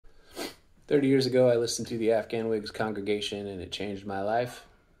30 years ago, I listened to the Afghan Whigs congregation and it changed my life.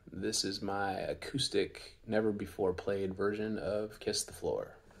 This is my acoustic, never before played version of Kiss the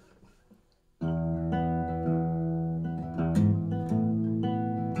Floor.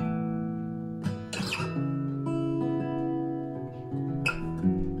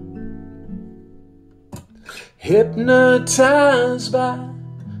 Hypnotized by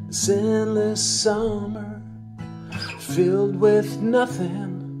this endless summer, filled with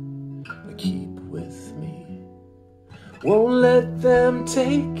nothing to keep with me. Won't let them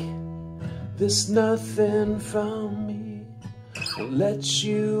take this nothing from me. Won't let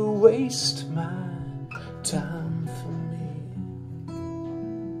you waste my time for me.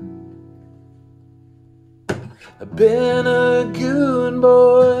 I've been a good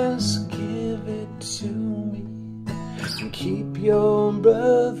boy, so give it to me, and keep your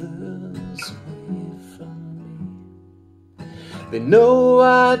brothers away from me. They know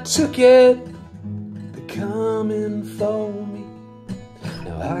I took it, they're coming for me.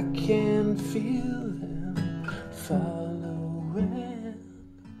 Now I can feel them following.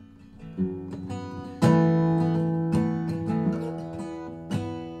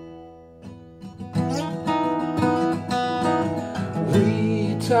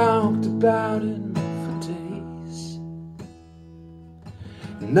 We talked about it for days.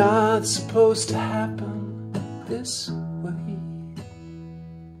 Not supposed to happen this way.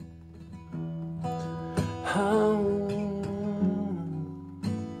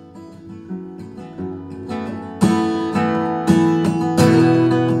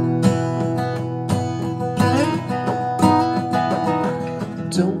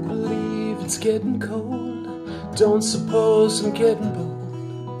 Don't believe it's getting cold. Don't suppose I'm getting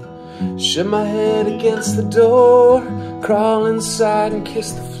bold. Shut my head against the door, crawl inside and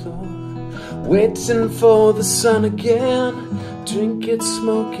kiss the floor, waiting for the sun again. Drink it,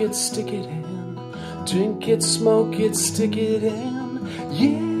 smoke it, stick it in. Drink it, smoke it, stick it in.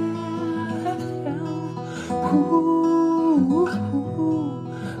 Yeah. Ooh, ooh,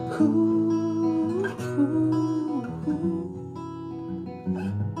 ooh, ooh.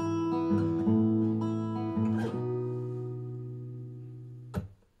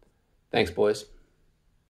 Thanks, boys.